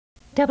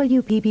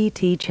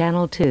WPBT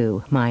Channel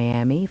 2,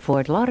 Miami,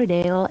 Fort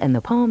Lauderdale, and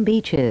the Palm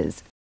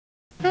Beaches.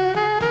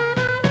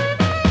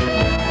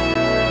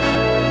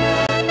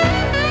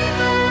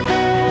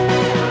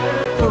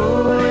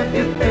 Oh, if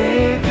you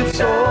think it's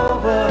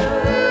over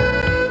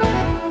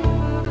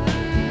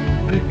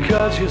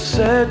because you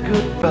said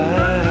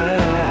goodbye,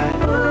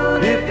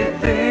 if you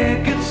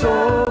think it's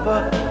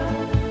over,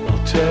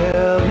 I'll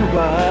tell you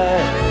why.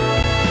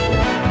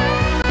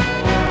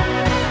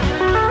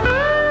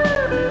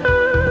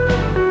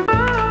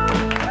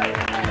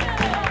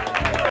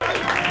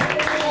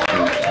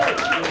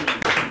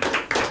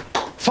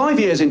 5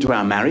 years into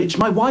our marriage,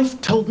 my wife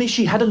told me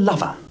she had a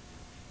lover.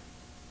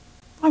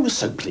 I was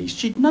so pleased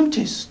she'd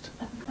noticed.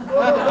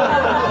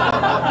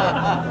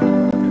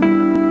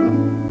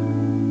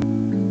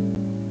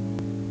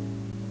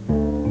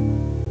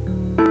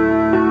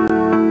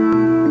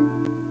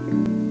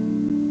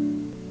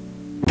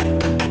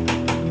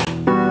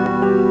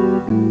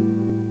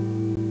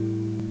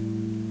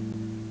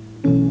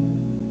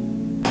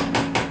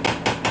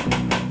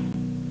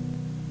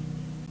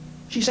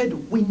 She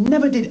said we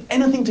never did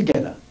anything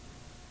together.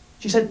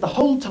 She said the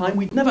whole time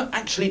we'd never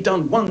actually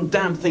done one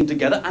damn thing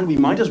together and we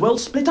might as well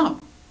split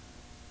up.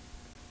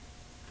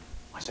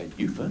 I said,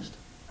 you first.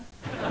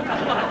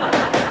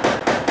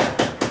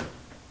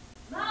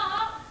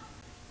 Mark!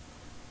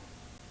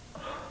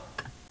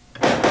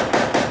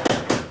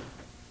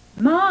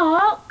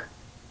 Mark!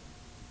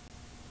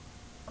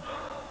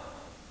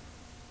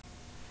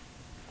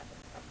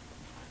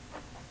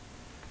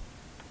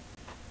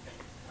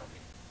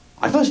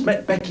 I first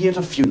met Becky at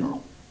a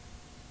funeral.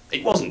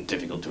 It wasn't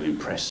difficult to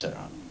impress her.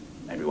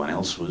 Everyone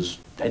else was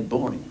dead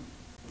boring.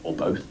 Or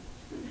both.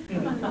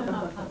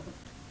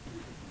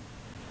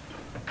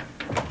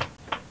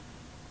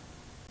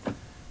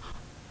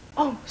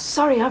 Oh,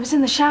 sorry, I was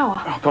in the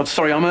shower. Oh, God,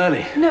 sorry, I'm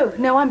early.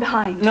 No, I'm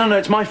behind. No,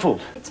 it's my fault.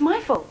 It's my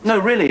fault. No,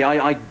 really,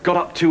 I got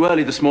up too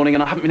early this morning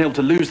and I haven't been able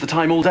to lose the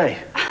time all day.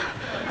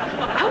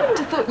 I wouldn't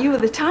have thought you were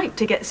the type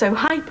to get so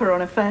hyper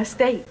on a first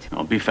date.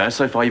 I'll be fair,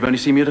 so far you've only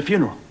seen me at a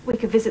funeral. We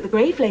could visit the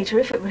grave later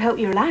if it would help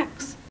you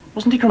relax.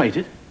 Wasn't he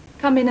cremated?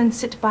 Come in and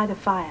sit by the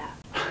fire.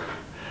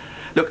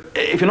 Look,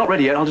 if you're not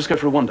ready yet, I'll just go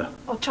for a wander.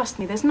 Oh, trust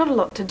me, there's not a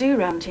lot to do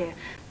round here.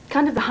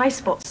 Kind of the high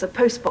spot's the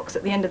post box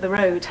at the end of the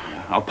road.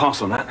 I'll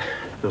pass on that.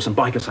 There were some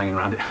bikers hanging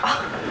around it.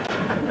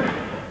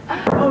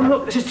 Oh,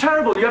 look, this is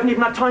terrible. You haven't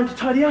even had time to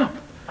tidy up.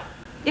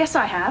 Yes,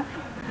 I have.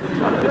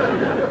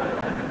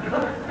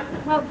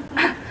 Well,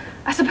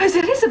 I suppose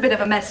it is a bit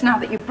of a mess now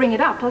that you bring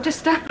it up. I'll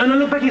just, No,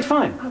 look, Becky, it's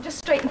fine. I'll just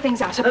straighten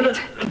things out a No, bit.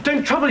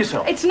 don't trouble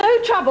yourself. It's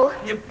no trouble.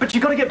 Yeah, but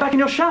you've got to get back in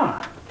your shower.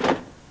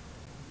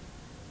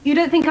 You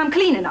don't think I'm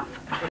clean enough?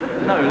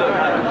 No, look,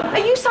 Are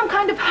you some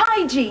kind of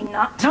hygiene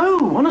nut?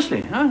 No,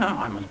 honestly.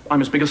 No,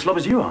 I'm as big a slob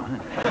as you are.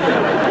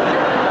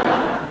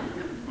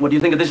 What do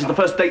you think of this as the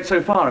first date so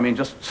far? I mean,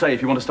 just say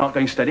if you want to start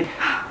going steady.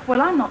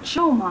 Well, I'm not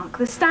sure, Mark.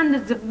 The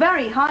standards are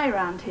very high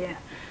around here.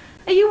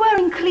 Are you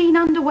wearing clean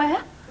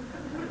underwear?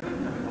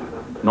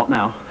 Not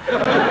now.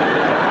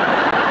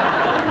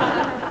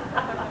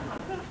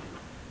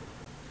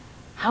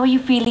 How are you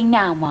feeling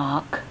now,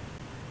 Mark?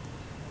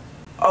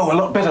 Oh, a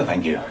lot better,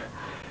 thank you.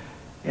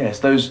 Yes,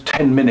 those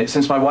 10 minutes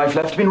since my wife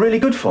left have been really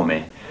good for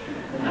me.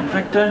 In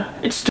fact,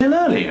 it's still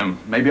early.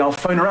 Maybe I'll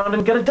phone around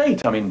and get a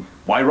date. I mean,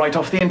 why write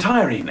off the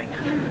entire evening?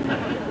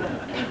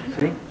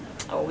 See?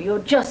 Oh, you're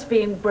just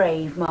being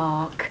brave,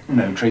 Mark.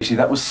 No, Tracy,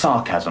 that was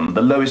sarcasm,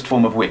 the lowest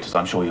form of wit, as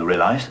I'm sure you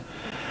realise.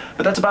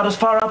 But that's about as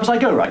far up as I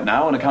go right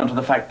now, on account of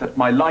the fact that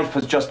my life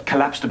has just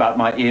collapsed about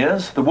my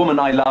ears, the woman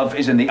I love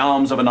is in the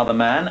arms of another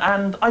man,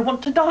 and I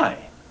want to die.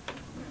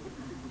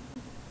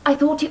 I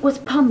thought it was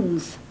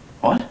puns.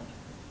 What?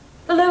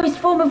 The lowest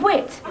form of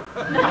wit.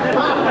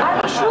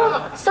 I'm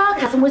sure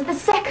sarcasm was the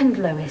second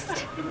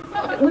lowest.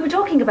 We were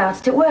talking about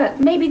it at work.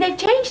 Maybe they've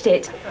changed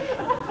it.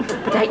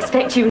 But I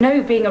expect you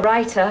know, being a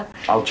writer.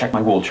 I'll check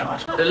my wall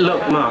chart.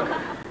 Look, Mark,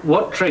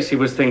 what Tracy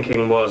was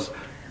thinking was,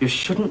 you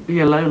shouldn't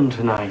be alone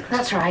tonight.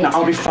 That's right. Now,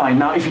 I'll be fine.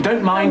 Now, if you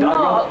don't mind,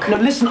 Mark. No,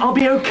 listen, I'll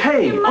be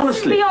okay, You mustn't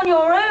honestly. be on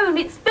your own.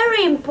 It's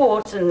very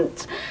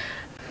important.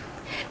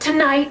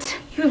 Tonight,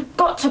 you've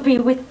got to be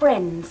with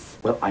friends.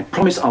 Well, I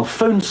promise I'll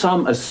phone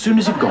some as soon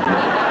as you've gone.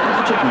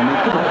 Thanks for checking on me.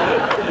 Good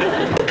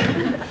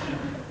night.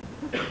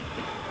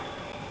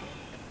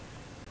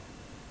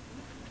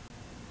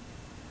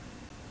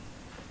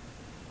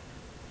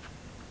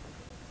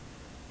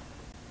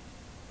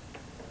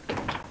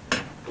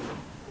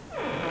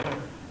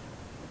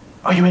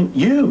 Oh, you meant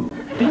you,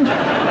 didn't you?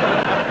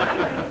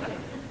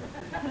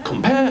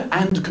 Compare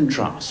and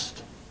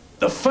contrast.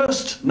 The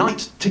first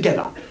night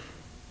together.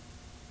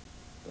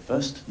 The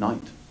first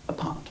night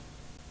apart.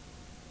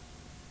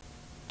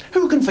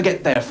 Who can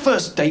forget their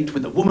first date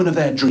with the woman of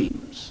their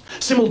dreams,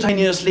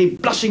 simultaneously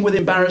blushing with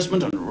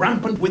embarrassment and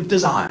rampant with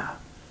desire?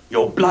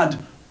 Your blood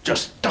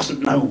just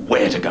doesn't know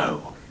where to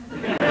go.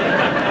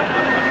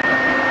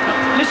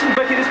 Listen,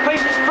 Becky, this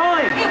place is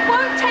fine. It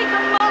won't take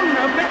a moment.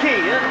 No, Becky.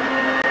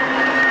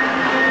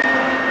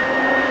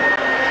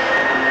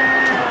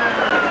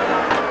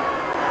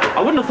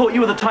 I wouldn't have thought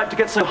you were the type to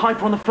get so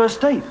hyper on the first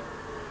date.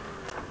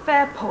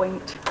 Fair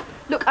point.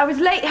 Look, I was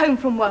late home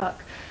from work.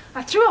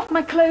 I threw off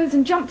my clothes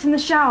and jumped in the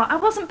shower. I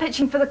wasn't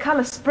pitching for the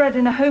colour spread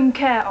in a home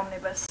care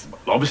omnibus.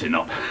 Well, obviously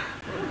not.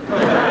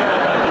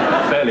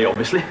 Fairly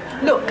obviously.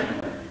 Look,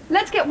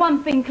 let's get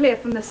one thing clear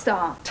from the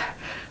start.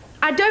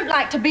 I don't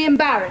like to be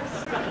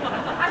embarrassed.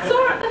 I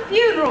saw at the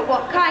funeral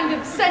what kind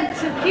of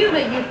sense of humour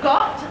you've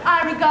got.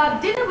 I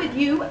regard dinner with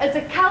you as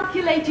a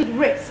calculated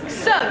risk.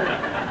 So,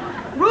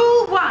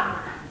 rule 1,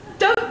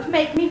 don't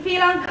make me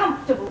feel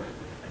uncomfortable.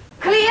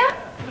 Clear?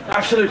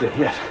 Absolutely,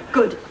 yes.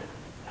 Good.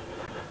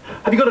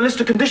 Have you got a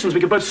list of conditions we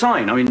could both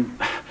sign? I mean,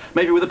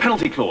 maybe with a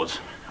penalty clause.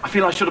 I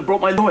feel I should have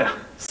brought my lawyer.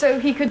 So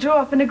he could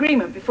draw up an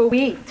agreement before we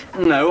eat?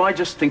 No, I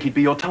just think he'd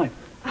be your type.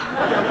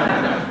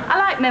 I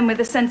like men with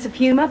a sense of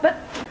humour, but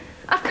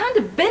I've kind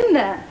of been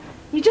there.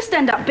 You just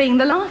end up being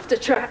the laughter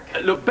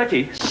track. Look,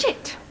 Becky...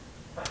 Shit.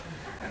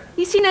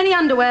 You seen any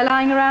underwear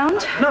lying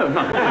around? No,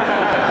 no.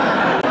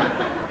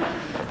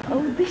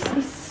 Oh, this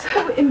is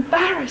so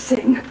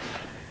embarrassing.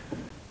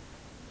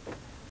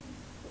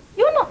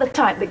 You're not the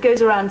type that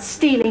goes around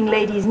stealing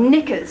ladies'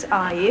 knickers,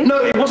 are you?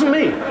 No, it wasn't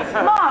me.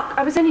 Mark,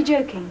 I was only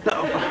joking.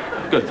 No.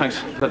 Good, thanks.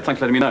 Thanks for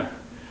letting me know.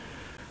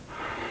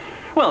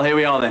 Well, here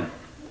we are then.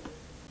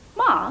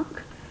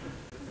 Mark,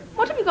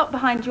 what have you got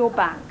behind your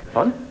back?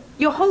 Pardon?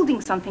 You're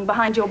holding something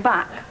behind your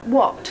back.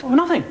 What? Oh,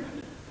 nothing.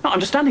 No, I'm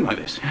just standing like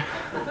this.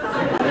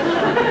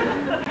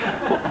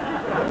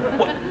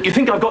 What? You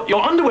think I've got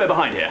your underwear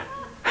behind here?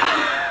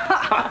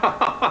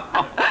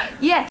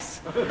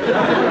 Yes.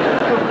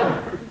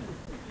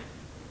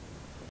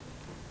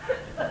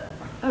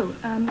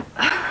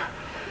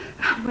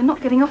 We're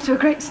not getting off to a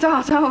great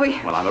start, are we?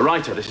 Well, I'm a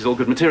writer. This is all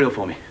good material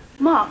for me.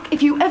 Mark,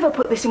 if you ever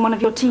put this in one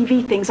of your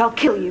TV things, I'll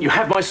kill you. You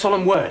have my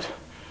solemn word.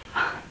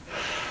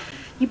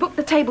 You booked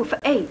the table for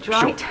 8,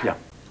 right? Sure, yeah.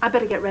 I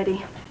better get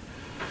ready.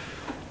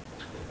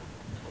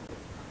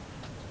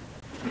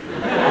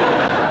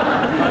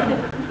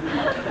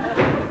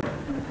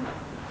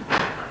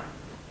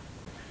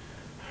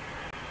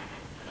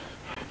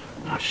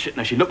 Oh, shit,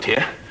 no, she looked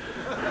here.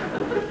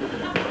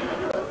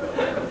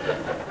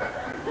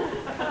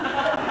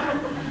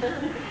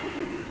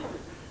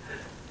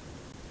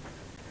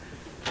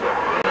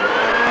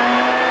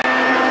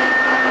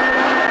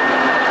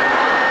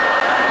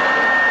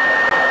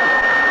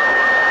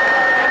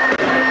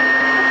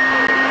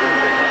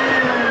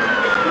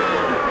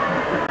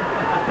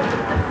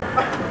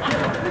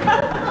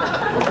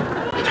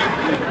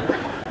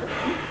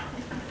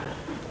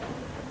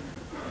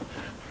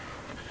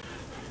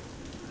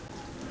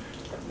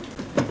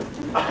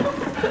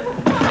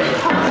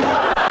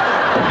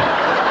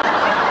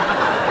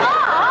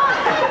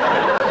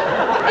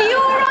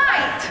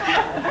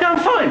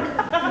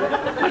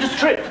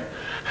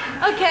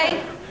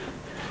 Okay.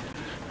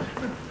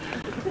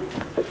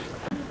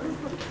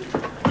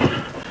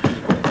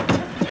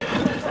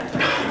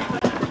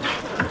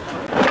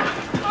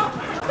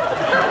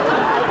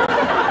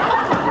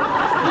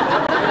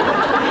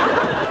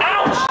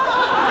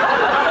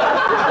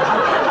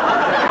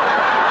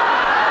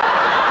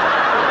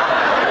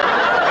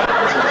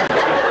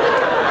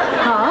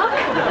 Mark?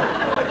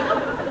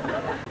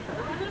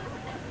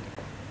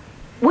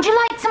 Would you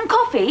like some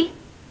coffee?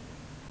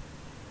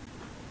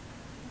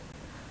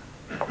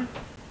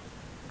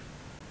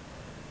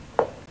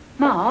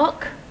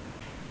 Mark?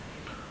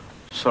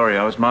 Sorry,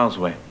 I was miles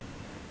away.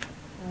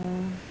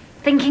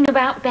 Thinking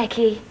about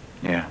Becky?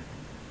 Yeah.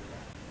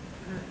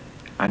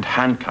 And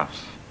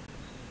handcuffs.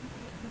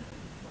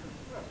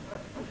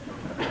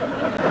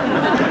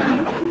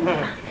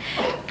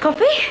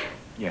 Coffee?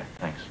 Yeah,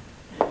 thanks.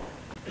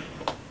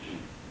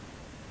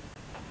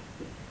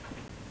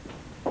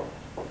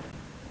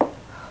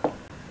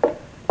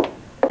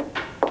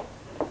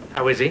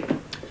 How is he?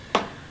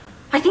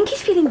 I think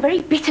he's feeling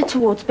very bitter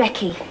towards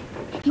Becky.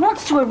 He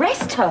wants to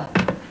arrest her.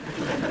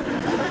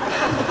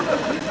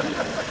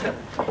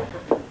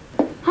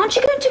 Aren't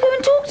you going to go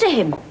and talk to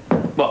him?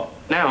 What,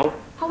 now?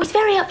 Oh, he's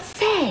very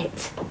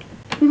upset.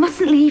 We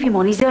mustn't leave him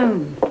on his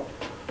own.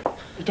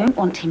 We don't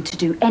want him to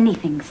do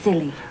anything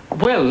silly.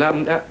 Well,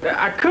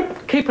 I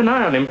could keep an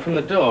eye on him from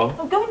the door.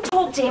 Oh, go and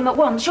talk to him at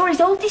once. You're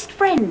his oldest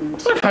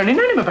friend. I've only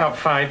known him about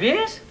 5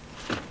 years.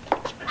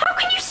 How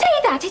can you say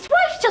that? His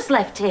wife just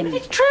left him.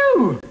 It's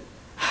true.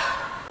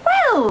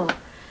 Well,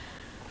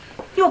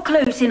 you're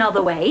close in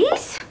other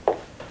ways.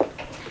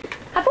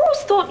 I've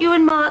always thought you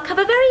and Mark have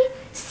a very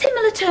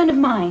similar turn of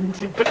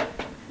mind. But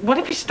what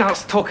if he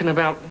starts talking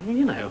about,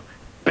 you know,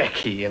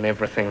 Becky and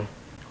everything?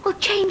 We'll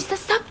change the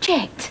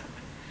subject.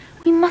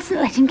 We mustn't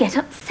let him get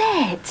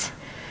upset.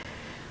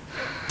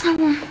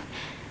 Oh,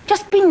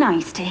 just be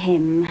nice to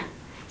him.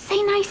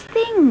 Say nice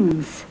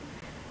things.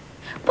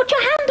 Put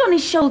your hand on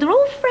his shoulder,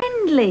 all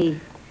friendly.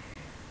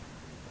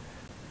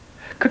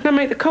 Couldn't I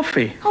make the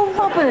coffee? Oh,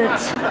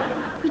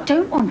 Robert, we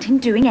don't want him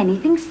doing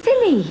anything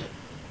silly.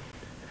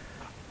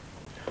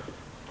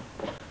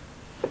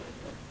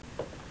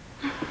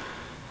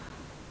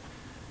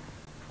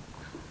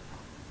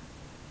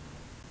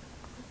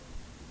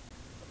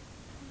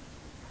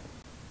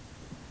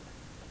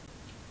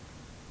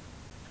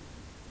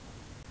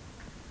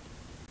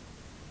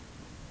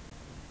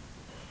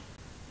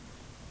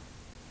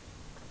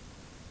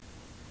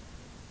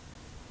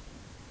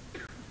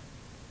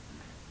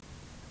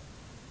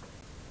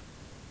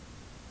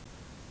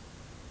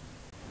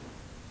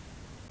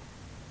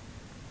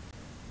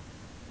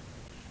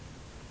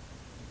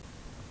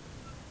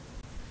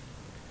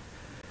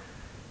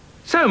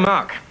 So,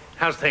 Mark,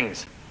 how's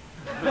things?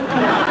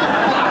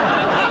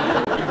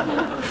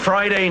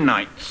 Friday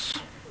nights.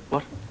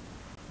 What?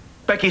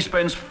 Becky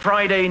spends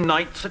Friday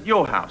nights at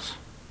your house.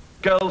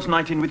 Girls'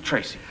 night in with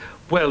Tracy.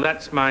 Well,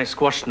 that's my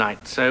squash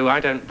night, so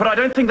I don't... But I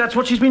don't think that's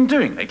what she's been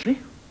doing lately.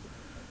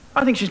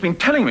 I think she's been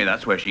telling me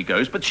that's where she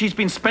goes, but she's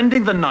been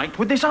spending the night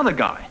with this other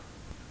guy.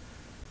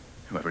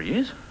 Whoever he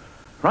is,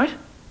 right?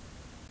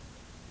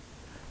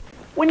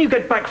 When you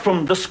get back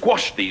from the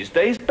squash these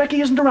days,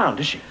 Becky isn't around,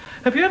 is she?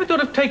 Have you ever thought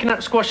of taking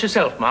up squash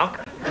yourself,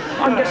 Mark?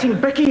 I'm guessing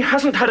Becky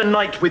hasn't had a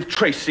night with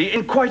Tracy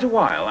in quite a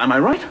while, am I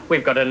right?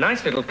 We've got a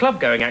nice little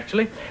club going,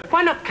 actually.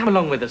 Why not come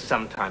along with us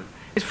sometime?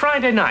 It's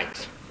Friday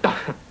night.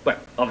 Well,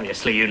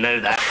 obviously you know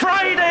that.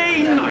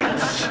 Friday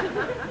nights!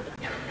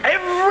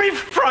 Every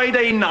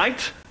Friday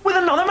night with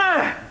another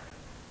man!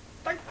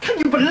 Can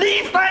you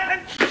believe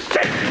that?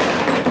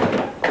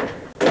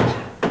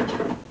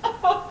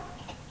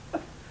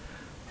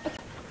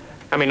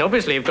 I mean,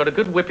 obviously you've got a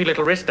good whippy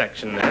little wrist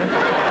action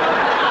there.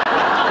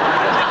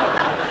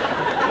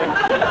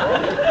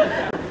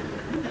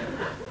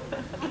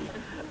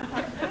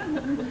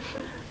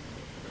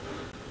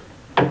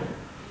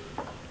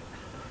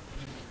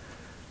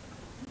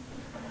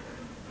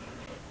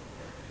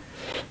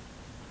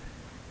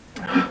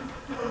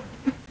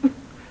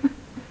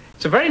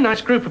 It's a very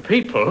nice group of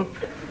people.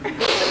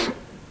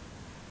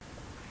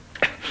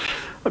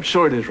 I'm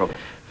sure it is, Robert.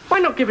 Why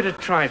not give it a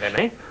try then,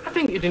 eh? I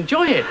think you'd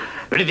enjoy it.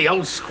 Bit of the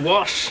old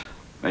squash.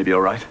 Maybe all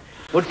right.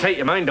 Would take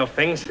your mind off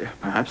things. Yeah,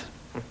 perhaps.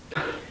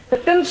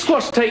 But doesn't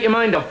squash take your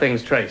mind off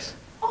things, Trace?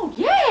 Oh,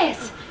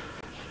 yes.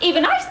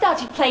 Even I've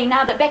started playing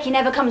now that Becky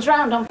never comes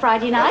round on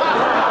Friday nights.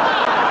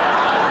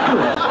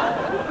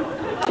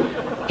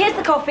 Here's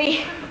the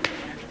coffee.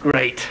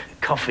 Great.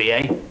 Coffee,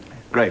 eh?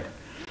 Great.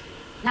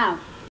 Now,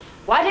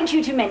 why don't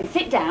you two men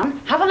sit down,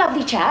 have a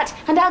lovely chat,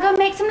 and I'll go and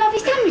make some lovely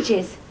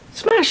sandwiches.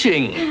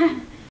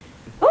 Smashing.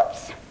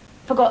 Oops,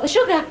 forgot the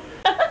sugar.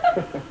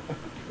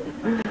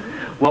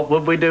 What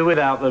would we do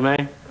without them,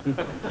 eh?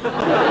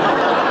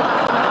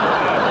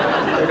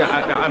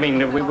 I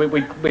mean,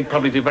 we'd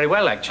probably do very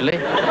well, actually.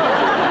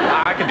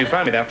 I could do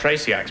fine without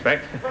Tracy, I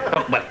expect.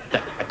 Oh, well,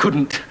 I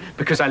couldn't,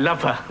 because I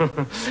love her.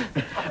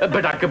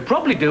 But I could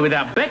probably do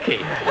without Becky.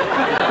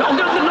 Oh,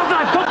 no, not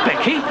that I've got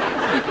Becky.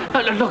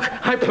 Look,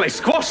 I play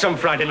squash on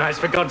Friday nights,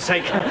 for God's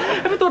sake.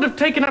 Ever thought of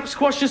taking up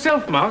squash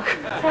yourself, Mark?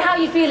 So how are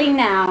you feeling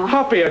now?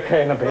 I'll be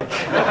okay in a bit.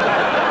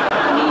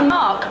 I mean,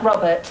 Mark,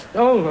 Robert.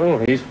 Oh,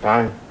 he's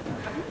fine.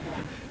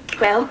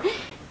 Well,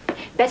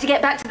 better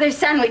get back to those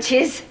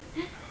sandwiches.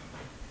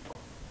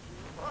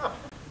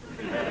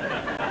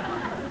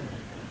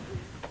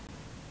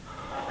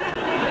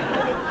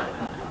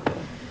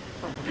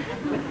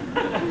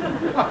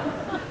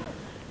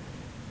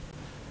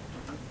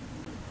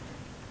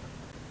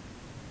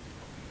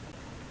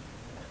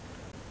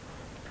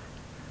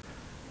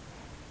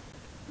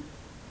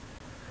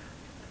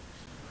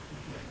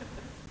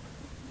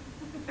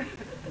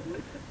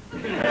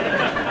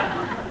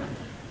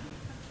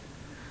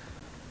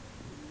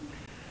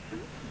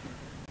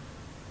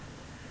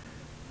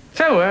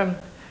 So,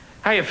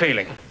 how you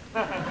feeling?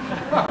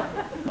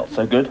 Not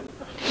so good.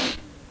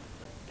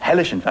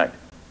 Hellish, in fact.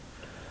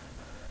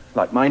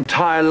 Like my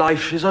entire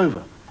life is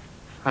over.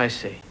 I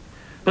see.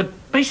 But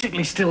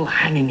basically still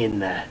hanging in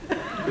there.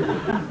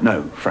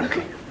 No,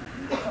 frankly.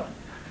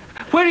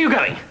 Where are you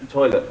going?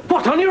 Toilet.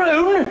 What, on your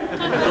own?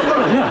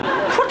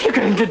 Yeah. What are you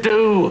going to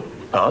do?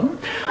 Pardon?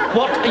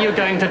 What are you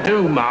going to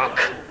do,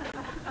 Mark?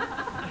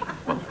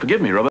 Well,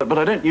 forgive me, Robert, but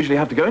I don't usually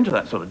have to go into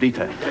that sort of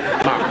detail.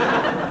 Mark,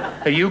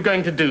 are you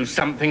going to do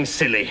something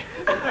silly?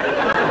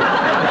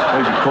 I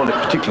suppose you'd call it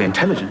particularly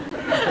intelligent.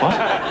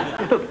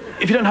 What? Look,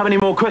 if you don't have any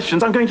more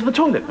questions, I'm going to the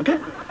toilet, okay?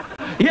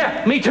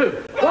 Yeah, me too.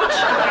 What?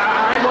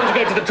 I want to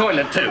go to the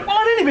toilet too. Well,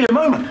 it'll only be a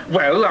moment.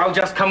 Well, I'll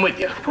just come with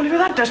you. Well, if you're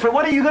that desperate,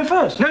 why don't you go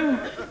first? No,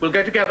 we'll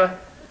go together.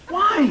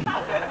 Why?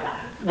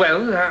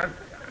 Well,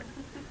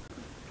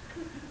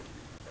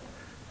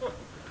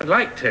 I'd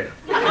like to.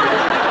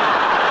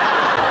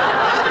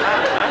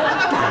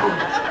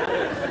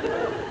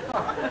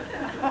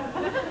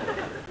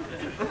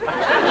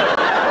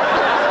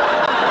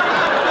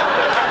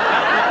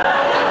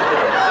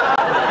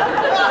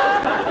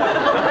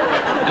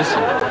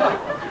 Listen,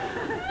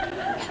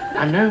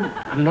 I know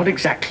I'm not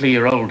exactly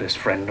your oldest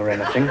friend or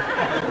anything,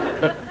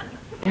 but,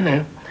 you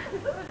know,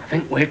 I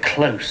think we're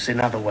close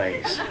in other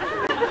ways.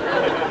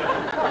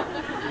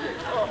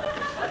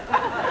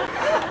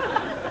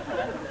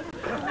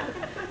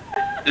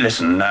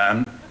 Listen,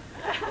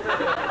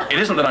 it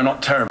isn't that I'm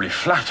not terribly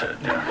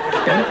flattered.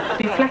 Don't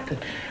be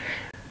flattered.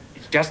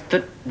 It's just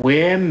that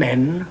we're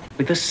men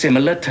with a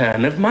similar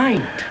turn of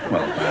mind.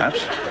 Well,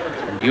 perhaps.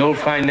 And you'll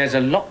find there's a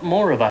lot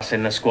more of us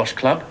in the squash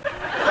club.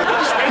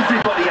 Is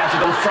everybody at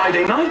it on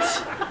Friday nights?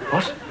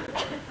 What?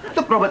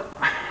 Look, Robert,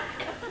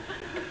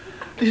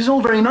 this is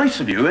all very nice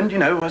of you, and, you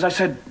know, as I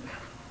said,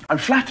 I'm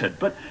flattered,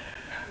 but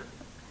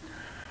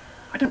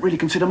I don't really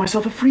consider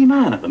myself a free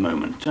man at the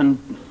moment, and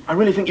I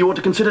really think you ought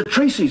to consider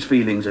Tracy's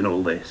feelings in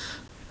all this.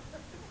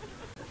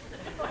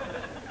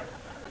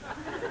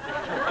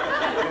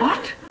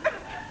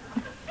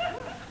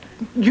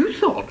 You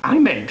thought I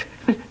meant...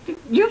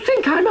 You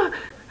think I'm a...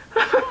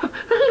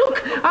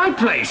 Look, I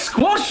play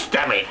squash,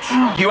 damn it!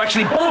 You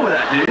actually bother with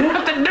that, do you?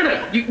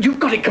 No, you've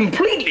got it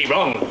completely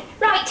wrong.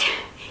 Right,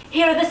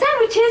 here are the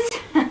sandwiches.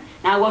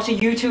 Now, what are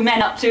you two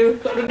men up to?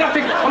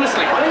 Nothing,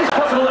 honestly. I think it's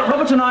possible that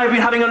Robert and I have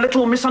been having a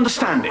little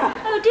misunderstanding.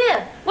 Oh,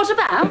 dear. What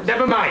about?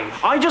 Never mind.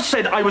 I just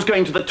said I was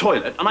going to the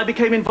toilet, and I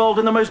became involved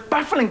in the most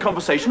baffling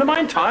conversation of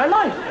my entire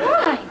life.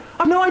 Why?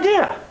 I've no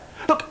idea.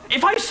 Look,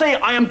 if I say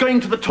I am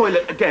going to the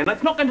toilet again,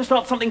 that's not going to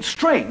start something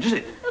strange, is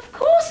it? Of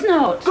course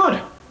not.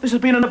 Good. This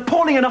has been an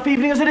appalling enough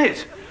evening as it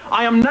is.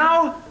 I am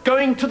now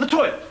going to the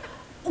toilet.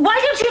 Why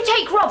don't you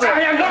take Robert?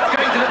 I am not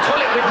going to the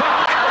toilet with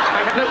Mark.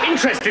 I have no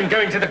interest in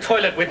going to the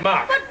toilet with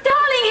Mark. But,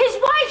 darling, his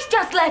wife's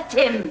just left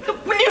him.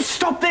 Look, will you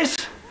stop this?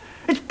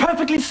 It's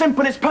perfectly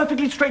simple. It's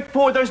perfectly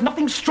straightforward. There's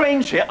nothing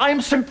strange here. I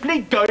am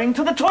simply going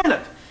to the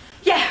toilet.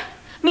 Yeah,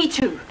 me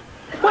too.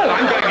 Well,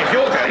 I'm going if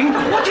you're going.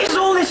 What is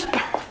all this?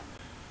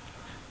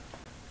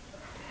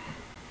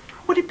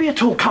 Would it be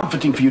at all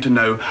comforting for you to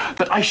know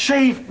that I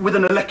shave with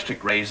an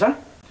electric razor?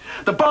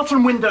 The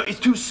bathroom window is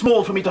too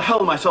small for me to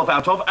hurl myself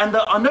out of, and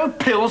there are no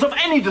pills of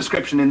any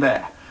description in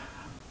there.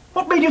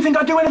 What made you think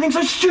I'd do anything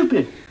so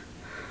stupid?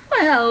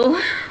 Well,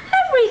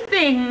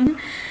 everything.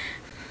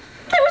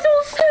 It was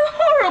all so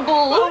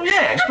horrible. Oh,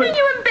 yes, I mean, but...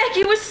 you and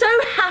Becky were so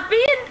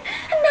happy,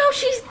 and now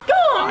she's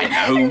gone. I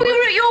know. And we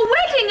were at your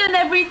wedding and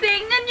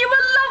everything, and you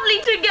were lovely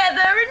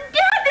together, and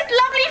you had this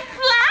lovely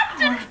flat.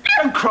 And...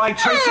 Don't cry,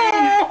 Tracy.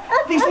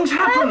 These things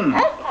happen.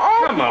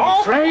 Come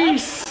on,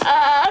 Trace.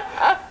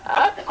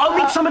 I'll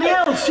meet somebody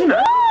else, you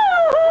know.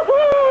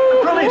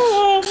 Promise,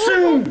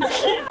 soon.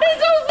 It's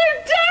all so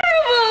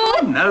terrible.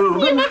 Oh,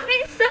 no. You must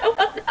be so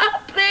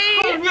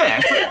unhappy.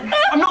 Yes, but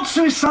I'm not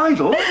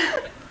suicidal.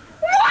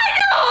 Why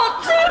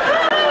not?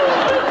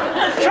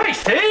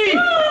 Tracy!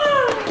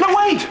 No,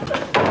 wait!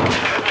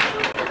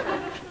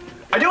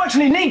 I do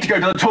actually need to go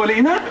to the toilet,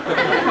 you know?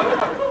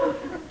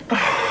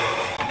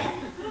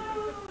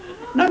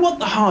 Know what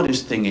the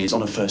hardest thing is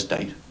on a first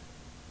date?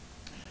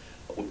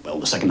 Well,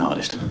 the second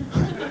hardest.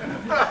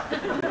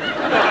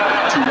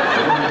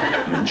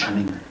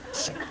 Mentioning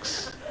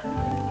sex.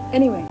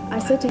 Anyway, I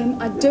said to him,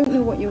 I don't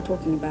know what you're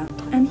talking about.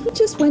 And he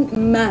just went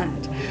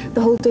mad.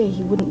 The whole day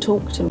he wouldn't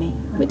talk to me,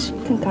 which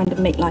can kind of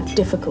make life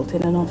difficult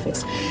in an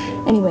office.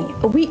 Anyway,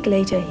 a week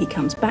later, he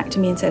comes back to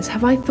me and says,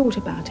 have I thought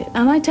about it?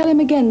 And I tell him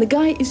again, the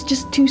guy is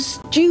just too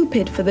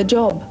stupid for the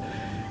job.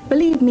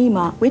 Believe me,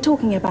 Mark, we're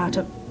talking about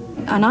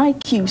an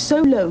IQ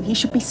so low, he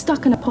should be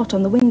stuck in a pot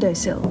on the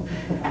windowsill.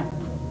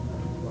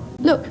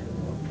 Look,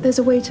 there's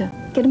a waiter.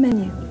 Get a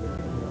menu.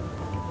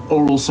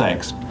 Oral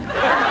sex.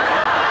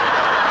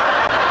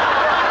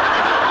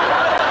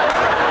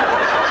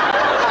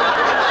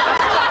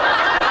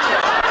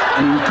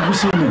 And can we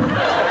see a menu?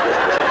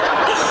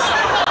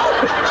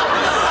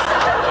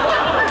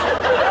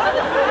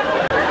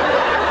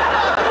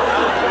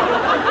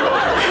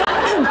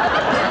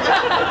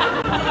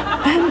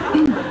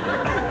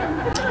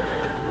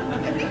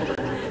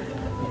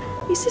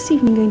 Is this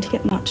even going to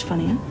get much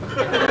funnier?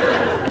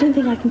 I don't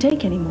think I can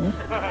take any more.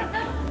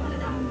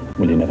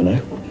 Well, you never know.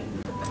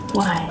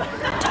 Why?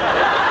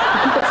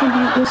 Have you got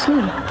something up your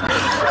sleeve?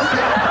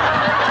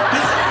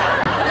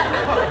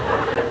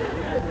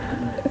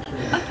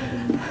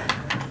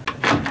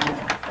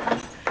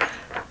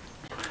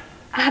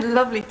 I had a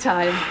lovely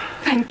time.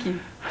 Thank you.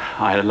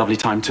 I had a lovely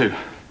time too.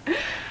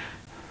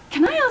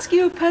 Can I ask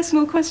you a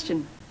personal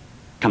question?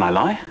 Can I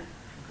lie?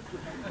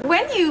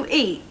 When you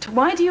eat,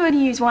 why do you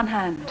only use one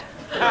hand?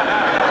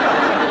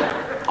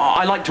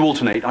 I like to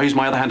alternate. I use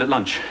my other hand at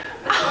lunch.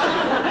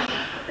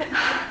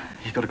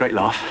 You've got a great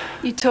laugh.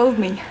 You told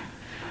me.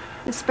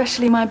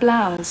 Especially my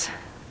blouse.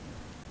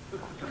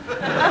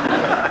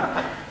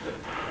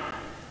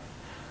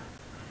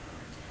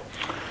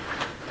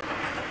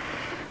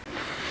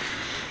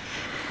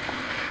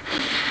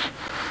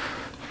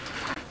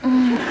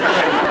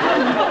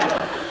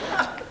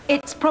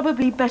 It's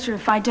probably better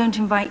if I don't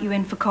invite you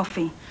in for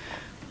coffee.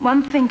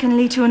 One thing can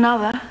lead to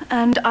another,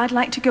 and I'd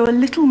like to go a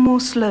little more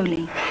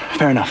slowly.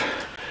 Fair enough.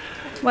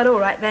 Well, all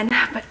right then,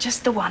 but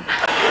just the one.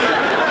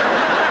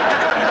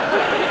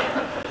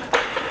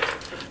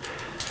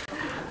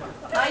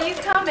 Are you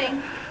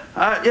coming?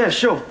 Yeah,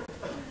 sure.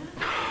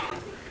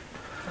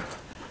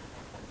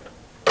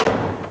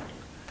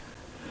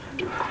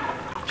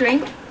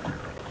 Drink?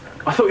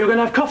 I thought you were going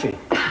to have coffee.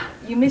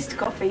 You missed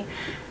coffee.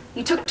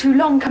 You took too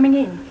long coming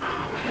in.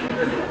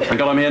 Thank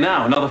God I'm here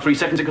now. Another 3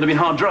 seconds, it could have been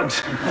hard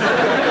drugs.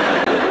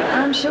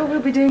 I'm sure we'll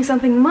be doing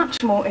something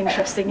much more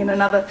interesting in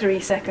another 3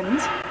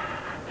 seconds.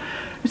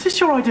 Is this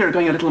your idea of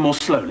going a little more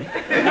slowly?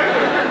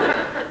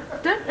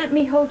 Don't let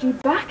me hold you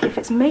back if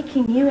it's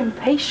making you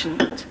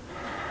impatient.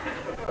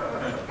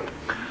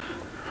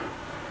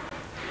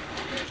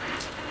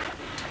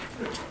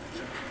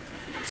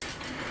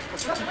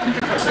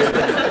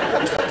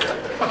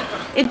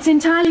 It's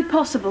entirely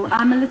possible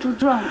I'm a little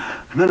drunk.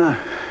 No.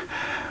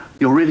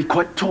 You're really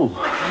quite tall.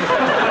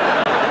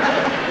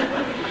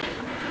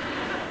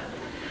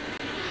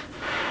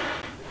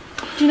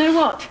 Do you know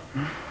what?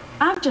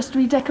 I've just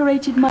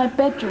redecorated my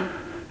bedroom.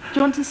 Do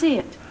you want to see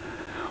it?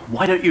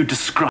 Why don't you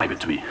describe it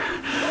to me?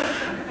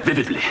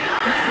 Vividly.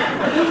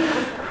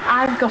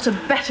 I've got a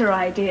better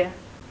idea.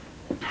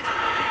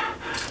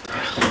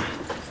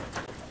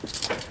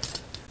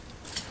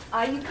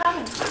 Are you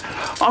coming?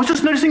 I was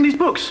just noticing these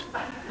books.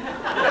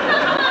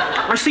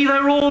 I see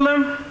they're all,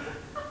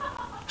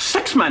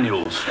 sex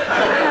manuals.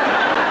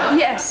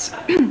 Yes.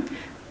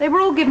 They were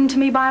all given to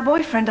me by a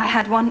boyfriend I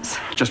had once.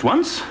 Just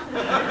once?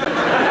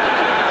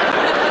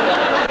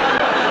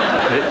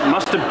 It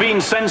must have been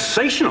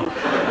sensational.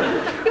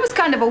 He was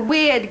kind of a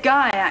weird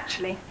guy,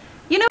 actually.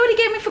 You know what he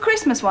gave me for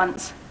Christmas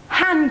once?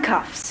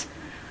 Handcuffs.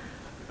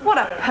 What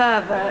a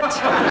pervert.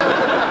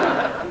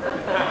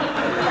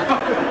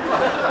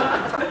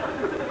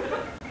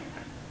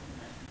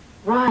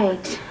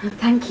 Right.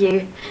 Thank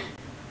you.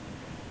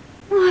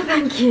 Oh,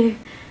 thank you.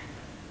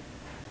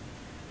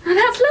 Oh,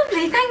 that's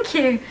lovely. Thank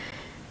you.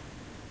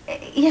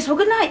 Yes, well,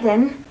 good night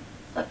then.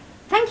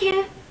 Thank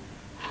you.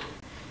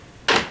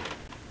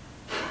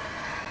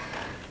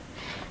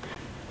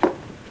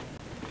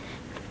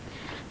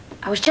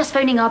 I was just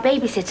phoning our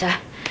babysitter.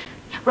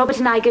 Robert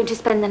and I are going to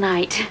spend the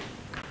night.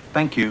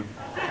 Thank you.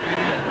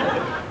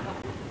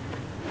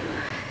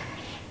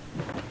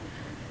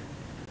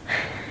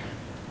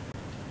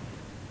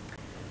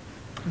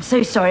 I'm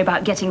so sorry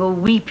about getting all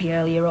weepy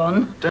earlier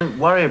on. Don't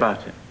worry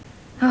about it.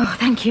 Oh,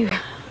 thank you.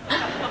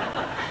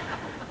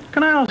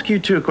 Can I ask you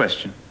two a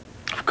question?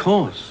 Of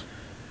course.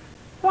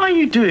 Why are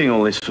you doing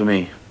all this for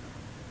me?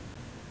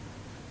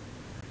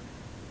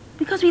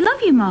 Because we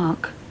love you,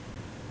 Mark.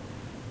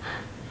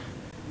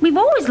 We've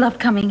always loved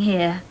coming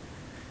here.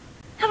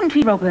 Haven't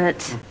we,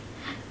 Robert?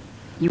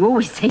 You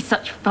always say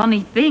such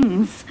funny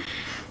things.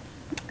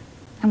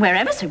 And we're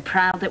ever so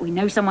proud that we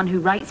know someone who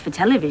writes for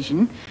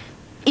television,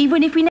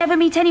 even if we never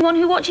meet anyone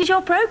who watches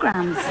your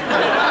programmes.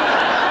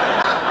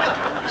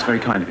 It's very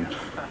kind of you.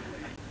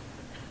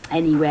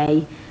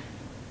 Anyway,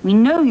 we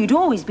know you'd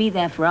always be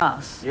there for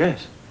us.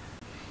 Yes.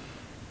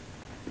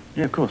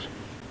 Yeah, of course.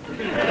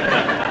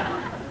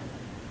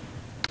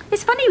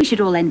 It's funny we should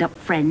all end up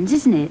friends,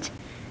 isn't it?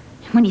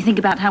 When you think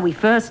about how we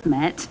first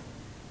met.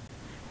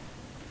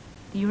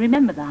 Do you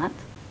remember that?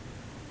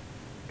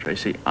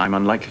 Tracy, I'm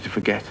unlikely to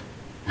forget.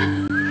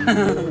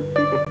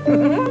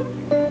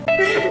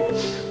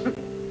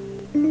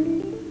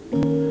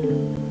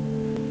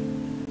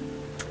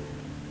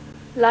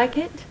 Like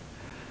it?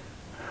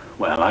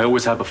 Well, I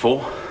always have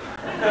before.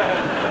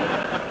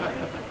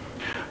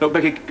 Look,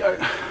 Becky,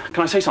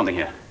 can I say something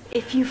here?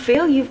 If you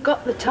feel you've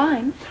got the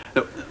time.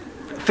 Look,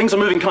 things are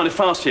moving kind of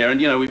fast here,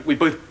 and, you know, we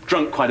both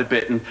drunk quite a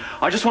bit, and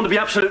I just want to be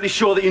absolutely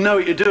sure that you know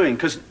what you're doing,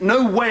 because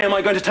no way am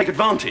I going to take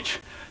advantage.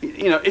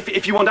 You know,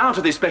 if you want out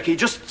of this, Becky,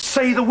 just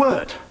say the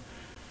word.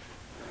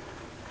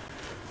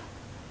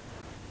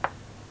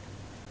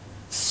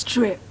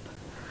 Strip.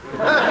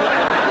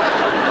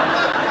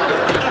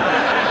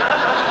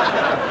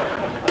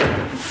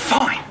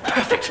 Fine,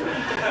 perfect.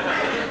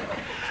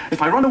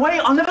 If I run away,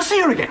 I'll never see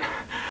her again.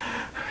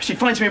 If she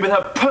finds me with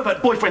her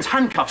pervert boyfriend's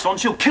handcuffs on,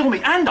 she'll kill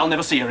me, and I'll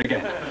never see her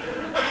again.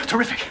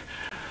 Terrific.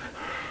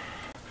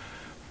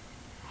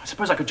 I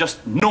suppose I could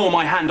just gnaw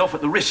my hand off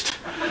at the wrist.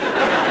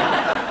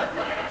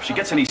 If she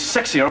gets any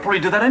sexier, I'll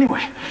probably do that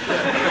anyway.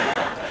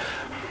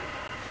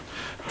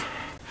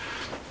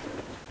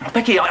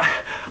 Becky, I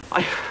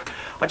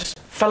just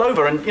fell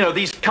over, and, you know,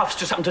 these cuffs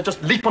just happened to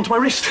just leap onto my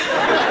wrist.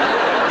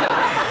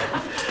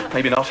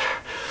 Maybe not.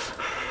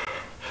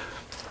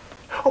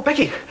 Oh,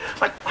 Becky,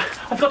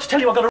 I've got to tell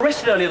you, I got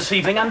arrested earlier this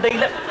evening, and they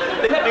let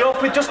me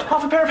off with just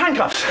half a pair of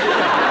handcuffs.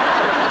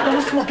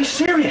 Oh, come on, be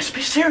serious,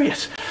 be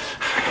serious.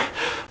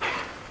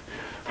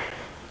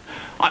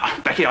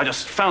 Becky, I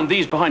just found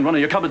these behind one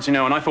of your cupboards, you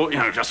know, and I thought, you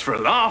know, just for a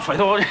laugh, I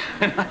thought...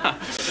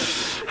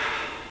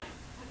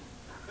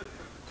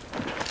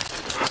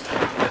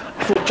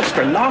 just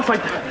for a laugh,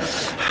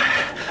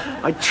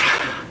 I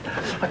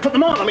put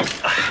them on, I mean...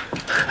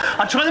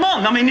 I try them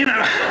on, I mean, you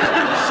know...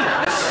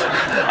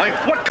 I mean,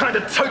 what kind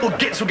of total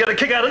gits will get a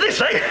kick out of this,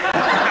 eh?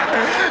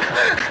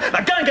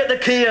 Now go and get the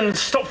key and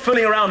stop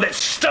fooling around. Let's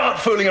start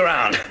fooling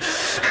around.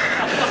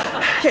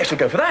 Yeah, she'll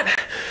go for that.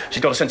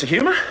 She's got a sense of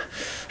humour.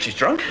 She's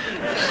drunk.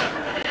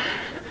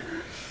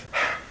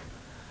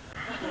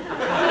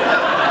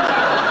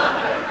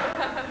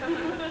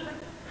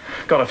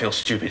 God, I feel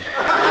stupid.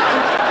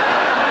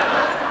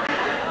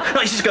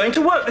 No, this is going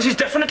to work. This is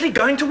definitely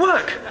going to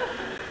work.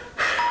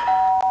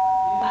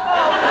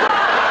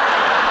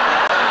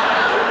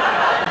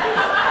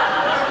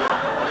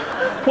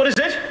 What is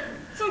it?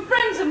 Some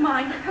friends of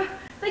mine.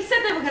 They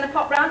said they were going to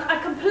pop round. I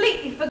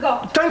completely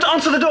forgot. Don't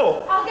answer the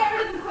door. I'll get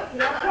rid of them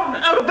quickly, I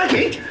promise. Oh,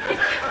 Becky!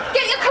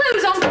 Get your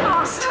clothes on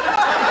fast.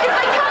 If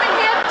they come in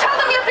here, tell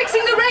them you're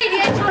fixing the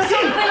radiator or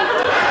something.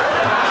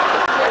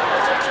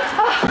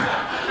 Oh,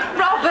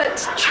 Robert,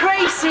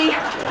 Tracy,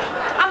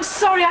 I'm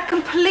sorry, I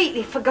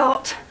completely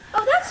forgot.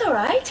 Oh, that's all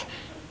right.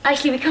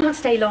 Actually, we can't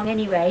stay long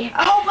anyway.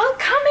 Oh, well,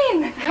 come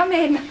in, come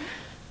in.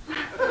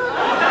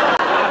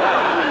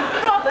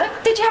 Robert,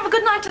 did you have a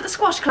good night at the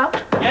squash club?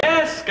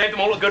 Yes, Gave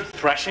them all a good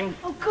thrashing.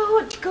 Oh,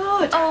 good,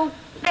 good. Oh,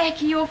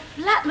 Becky, your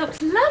flat looks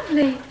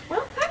lovely.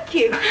 Well, thank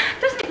you.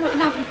 Doesn't it look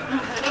lovely?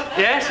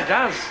 Yes, it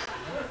does.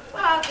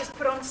 Well, I'll just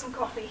put on some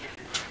coffee.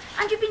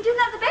 And you've been doing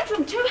that in the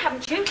bedroom too,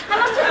 haven't you? I'm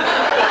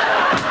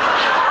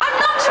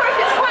not sure if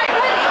it's quite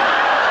ready.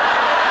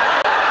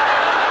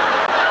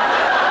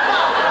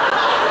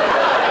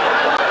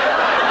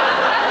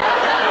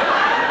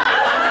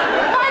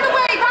 By the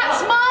way,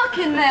 that's Mark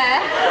in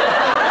there.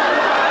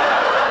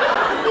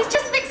 He's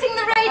just fixing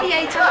the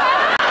radiator.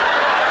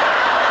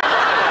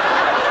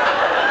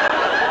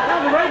 Oh,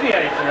 the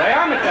radiator, eh?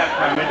 I'm at that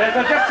moment.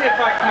 I'll just see if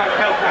I can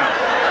help out.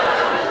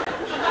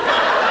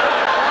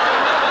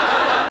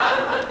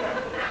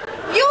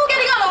 You're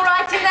getting on all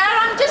right in there.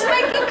 I'm just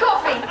making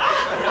coffee.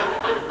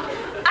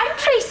 I'm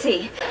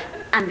Tracy,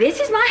 and this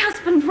is my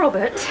husband,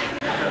 Robert.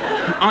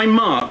 I'm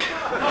Mark.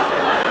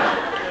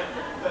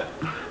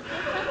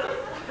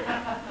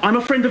 I'm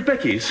a friend of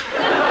Becky's.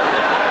 Right,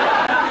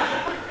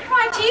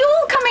 are you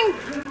all coming...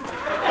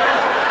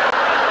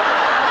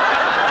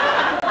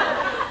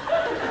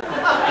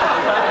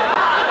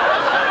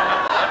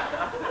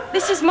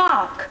 This is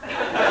Mark.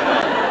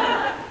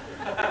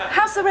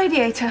 How's the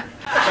radiator?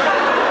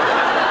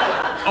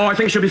 Oh, I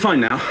think she'll be fine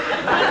now.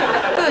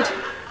 Good.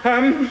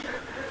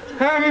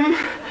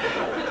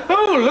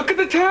 Oh, look at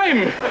the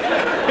time.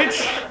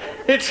 It's...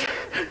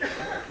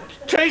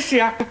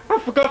 Tracy,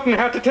 I've forgotten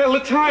how to tell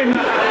the time.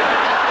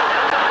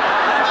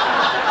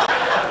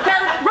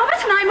 Well,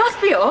 Robert and I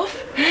must be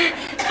off.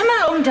 Come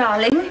along,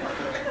 darling.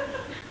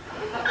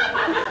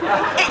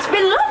 It's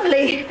been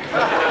lovely.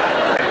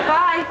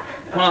 Bye.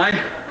 Bye.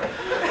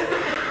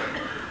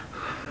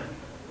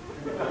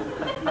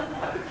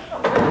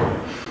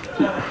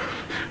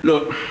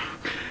 Look,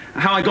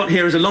 how I got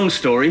here is a long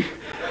story,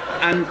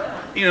 and,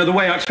 you know, the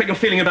way I expect you're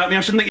feeling about me,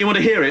 I shouldn't think you want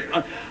to hear it.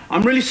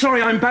 I'm really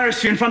sorry I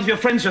embarrassed you in front of your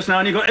friends just now,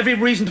 and you've got every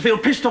reason to feel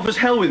pissed off as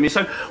hell with me,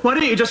 so why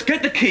don't you just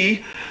get the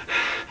key,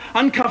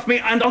 uncuff me,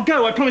 and I'll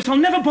go. I promise I'll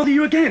never bother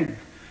you again.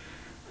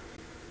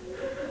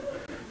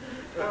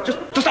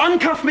 Just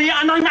uncuff me,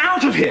 and I'm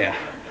out of here.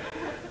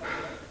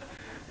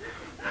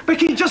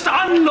 Becky, just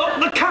unlock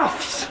the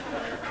cuffs.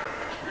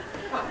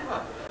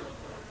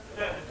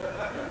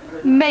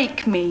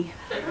 Make me.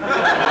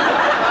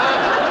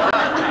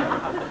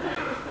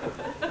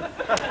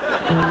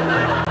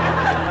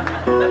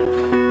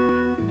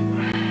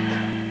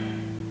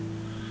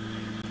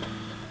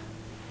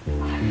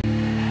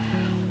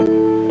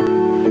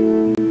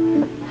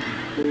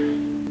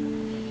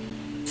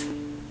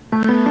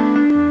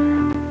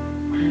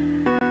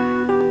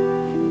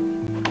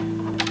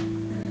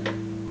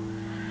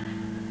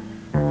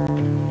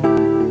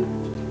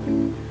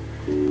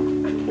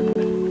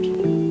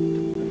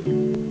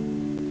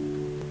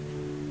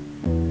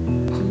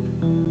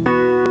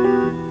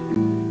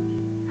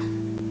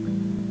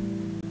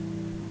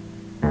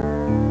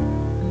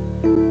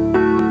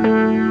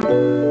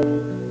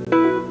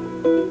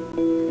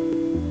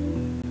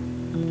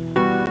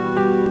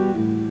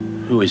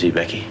 Who is he,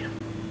 Becky?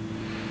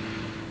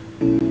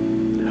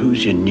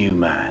 Who's your new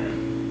man?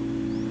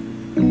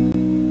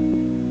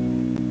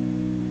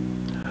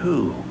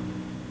 Who?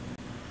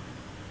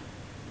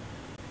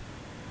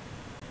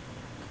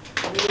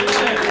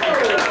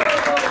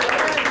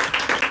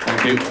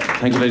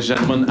 Thank you, ladies and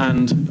gentlemen.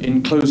 And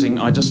in closing,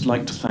 I'd just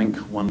like to thank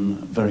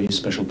one very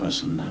special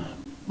person,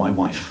 my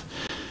wife,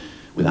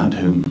 without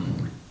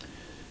whom...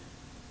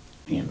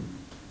 Yeah.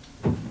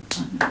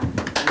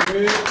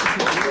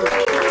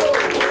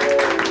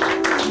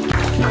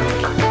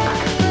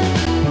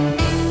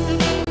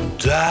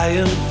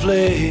 Dying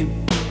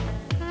flame.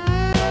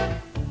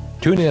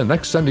 Tune in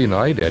next Sunday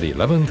night at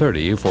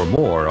 11:30 for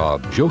more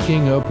of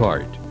Joking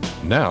Apart.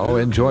 Now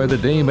enjoy the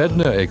Dame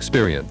Edna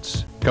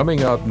experience.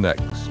 Coming up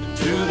next.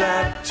 Do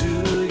that to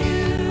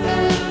you.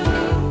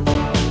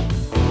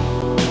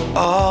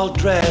 All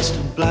dressed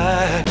in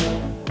black.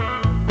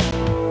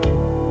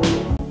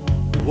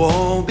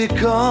 Won't be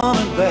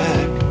coming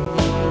back.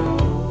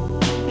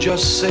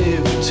 Just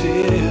save the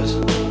tears.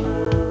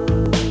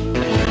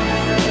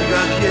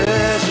 Got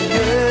yes and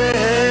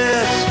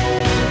yes.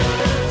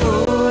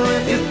 Fool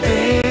if you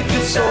think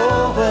it's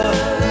over.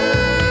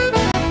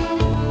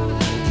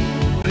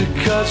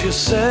 Because you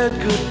said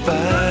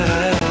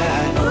goodbye.